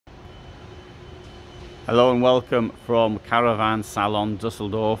Hello and welcome from Caravan Salon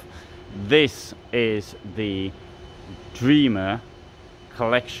Dusseldorf. This is the Dreamer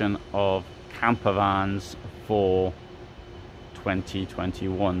collection of campervans for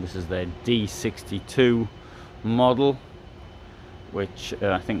 2021. This is their D62 model, which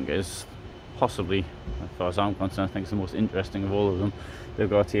I think is possibly, as far as I'm concerned, I think it's the most interesting of all of them they've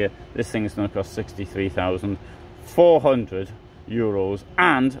got here. This thing is going to cost €63,400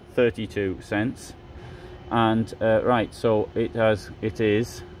 and 32 cents. And right, so it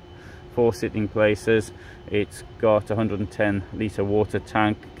is 4 sitting places. It's got a 110 litre water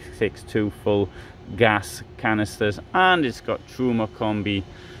tank, takes 2 full gas canisters, and it's got Truma Combi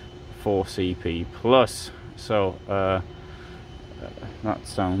 4CP plus. So that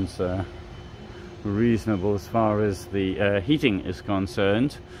sounds reasonable as far as the heating is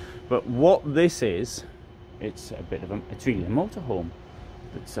concerned. But what this is, it's really a motorhome.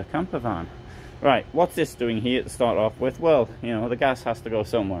 It's a camper van. Right, what's this doing here to start off with? Well, you know, the gas has to go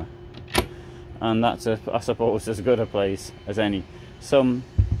somewhere, and that's I suppose as good a place as any. Some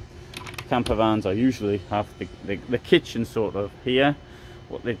camper vans are usually have the kitchen sort of here.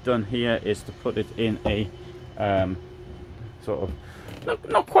 What they've done here is to put it in a sort of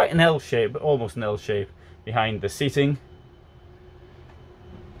not quite an L shape, but almost an L shape behind the seating.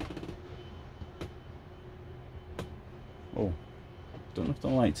 Oh, don't know if the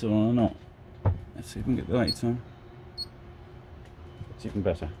lights are on or not. Let's see if we can get the lights on. It's even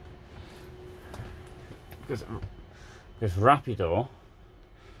better. Because Rapido,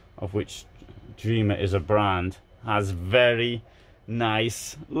 of which Dreamer is a brand, has very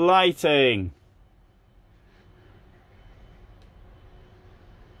nice lighting.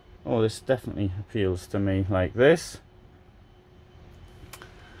 Oh, this definitely appeals to me like this.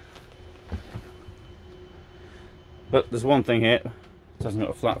 But there's one thing here, it hasn't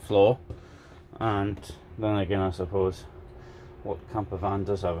got a flat floor. And then again, I suppose what camper van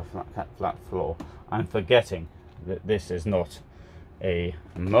does have a flat floor. I'm forgetting that this is not a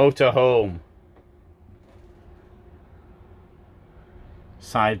motorhome.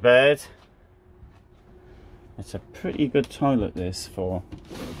 Side bed. It's a pretty good toilet, this, for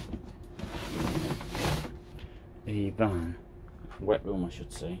a van. Wet room, I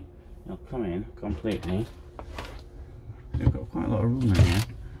should say. It'll come in completely. You've got quite a lot of room in here.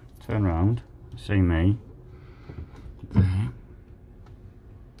 Turn around. See me there.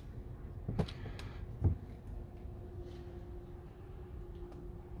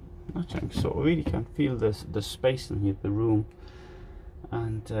 Actually, I sort of really can feel the space in here, the room,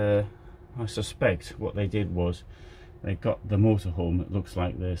 and I suspect what they did was they got the motorhome that looks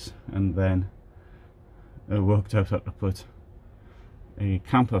like this, and then they worked out how to put a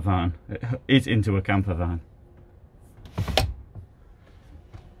camper van into a camper van.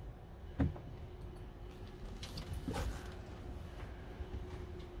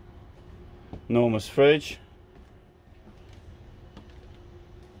 Enormous fridge,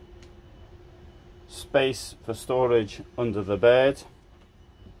 space for storage under the bed.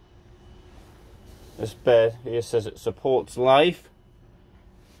 This bed here says it supports life.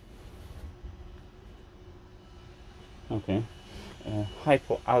 Okay,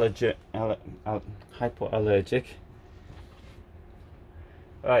 hypoallergic.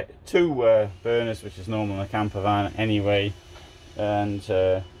 Right, 2 burners, which is normal in a camper van anyway,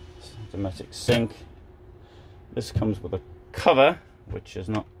 and automatic sink. This comes with a cover, which is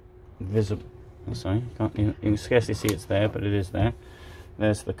not visible. Sorry, you can scarcely see it's there, but it is there.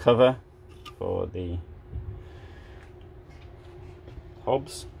 There's the cover for the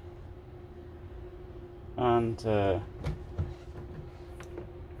hobs, and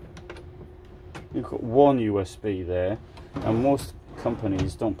you've got 1 USB there, and most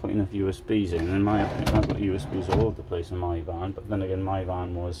companies don't put enough USBs in my opinion. I've got USBs all over the place in my van, but then again, my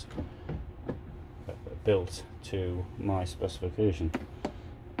van was built to my specification.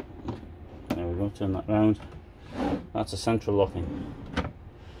 There we go, turn that round. That's a central locking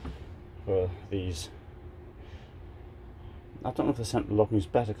for these. I don't know if the central locking is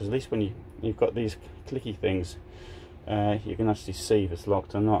better, because at least when you've got these clicky things, you can actually see if it's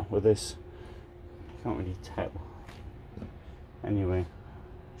locked or not. With this, you can't really tell. Anyway,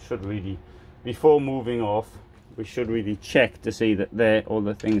 should really, before moving off, we should really check to see that all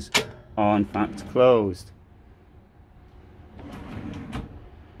the things are in fact closed.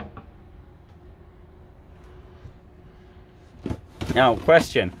 Now,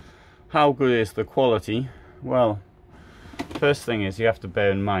 question, how good is the quality? Well, first thing is you have to bear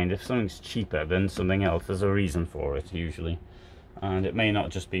in mind, if something's cheaper than something else, there's a reason for it usually, and it may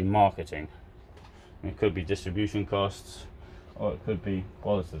not just be marketing. It could be distribution costs, or it could be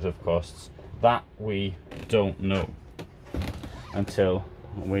qualitative costs. That we don't know until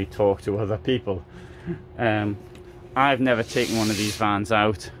we talk to other people. I've never taken one of these vans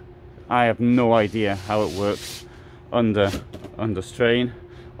out. I have no idea how it works under strain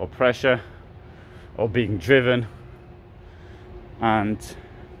or pressure or being driven, and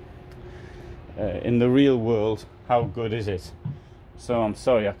in the real world, how good is it? So I'm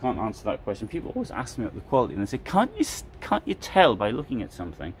sorry, I can't answer that question. People always ask me about the quality and they say, can't you tell by looking at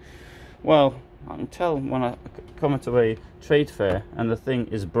something? Well, I can tell when I come into a trade fair and the thing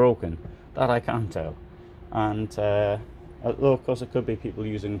is broken. That I can tell. And although of course it could be people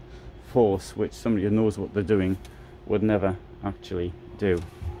using force, which somebody who knows what they're doing would never actually do.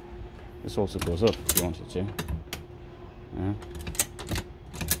 This also goes up if you wanted to. Yeah.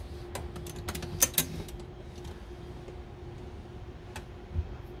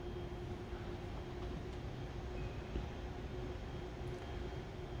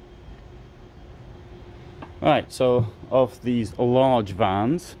 Right, so of these large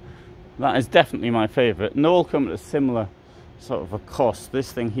vans, that is definitely my favourite, and they all come at a similar sort of a cost.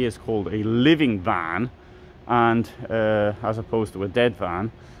 This thing here is called a living van, and as opposed to a dead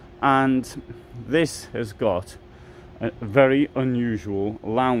van, and this has got a very unusual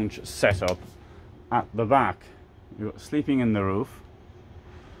lounge setup at the back. You've got sleeping in the roof.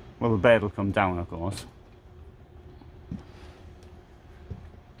 Well, the bed will come down, of course,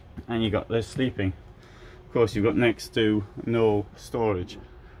 and you got this sleeping. Of course, you've got next to no storage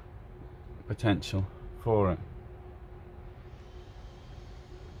potential for it.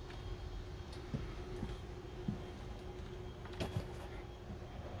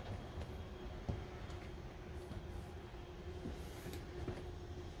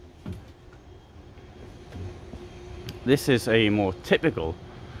 This is a more typical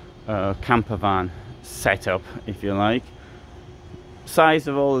camper van setup, if you like. Size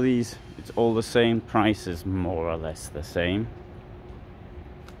of all of these, it's all the same. Price is more or less the same.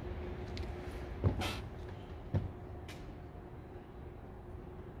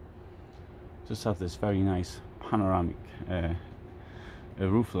 Just have this very nice panoramic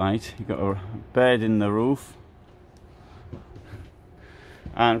roof light. You've got a bed in the roof,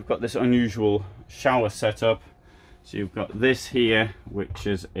 and we've got this unusual shower setup. So you've got this here, which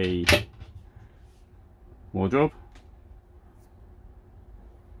is a wardrobe.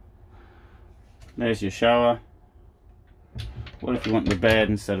 There's your shower. What if you want the bed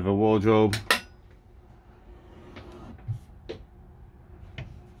instead of a wardrobe?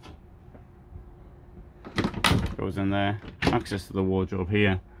 Goes in there. Access to the wardrobe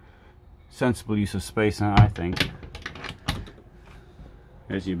here. Sensible use of space, I think.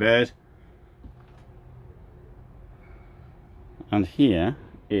 There's your bed. And here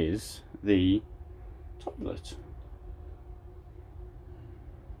is the toilet.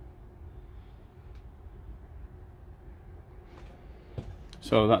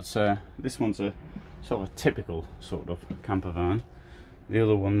 So that's this one's a sort of typical sort of camper van. The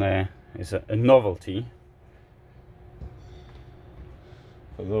other one there is a novelty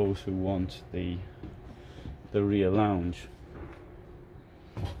for those who want the rear lounge.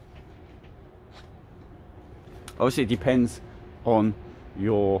 Obviously, it depends on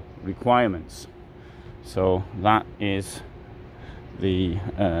your requirements. So that is the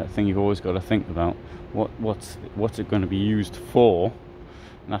thing you've always got to think about. What's it going to be used for?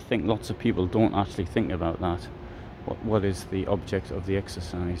 And I think lots of people don't actually think about that. What is the object of the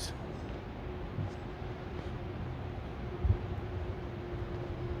exercise?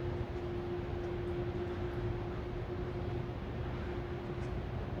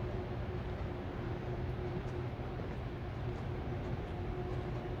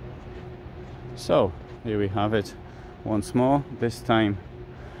 So here we have it once more, this time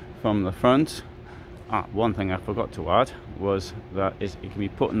from the front. One thing I forgot to add was that it can be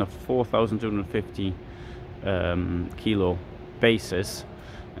put in a 4,250 kilo basis,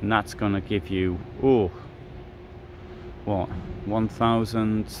 and that's going to give you, what,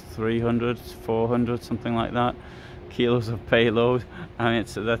 1,300, 400, something like that, kilos of payload. I mean,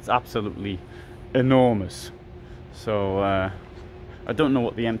 that's absolutely enormous. So I don't know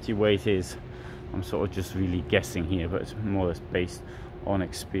what the empty weight is. I'm sort of just really guessing here, but it's more or less based on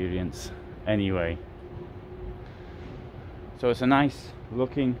experience anyway. So it's a nice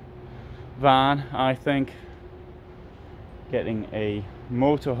looking van, I think. Getting a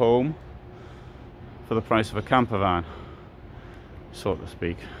motorhome for the price of a camper van, so to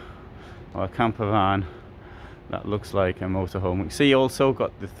speak, or a camper van that looks like a motorhome. We see also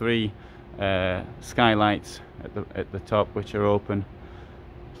got the three skylights at the top, which are open.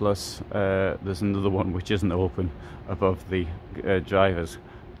 Plus there's another one which isn't open above the driver's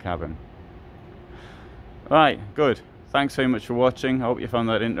cabin. Right, good. Thanks very much for watching. I hope you found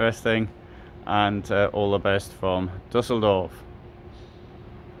that interesting, and all the best from Dusseldorf.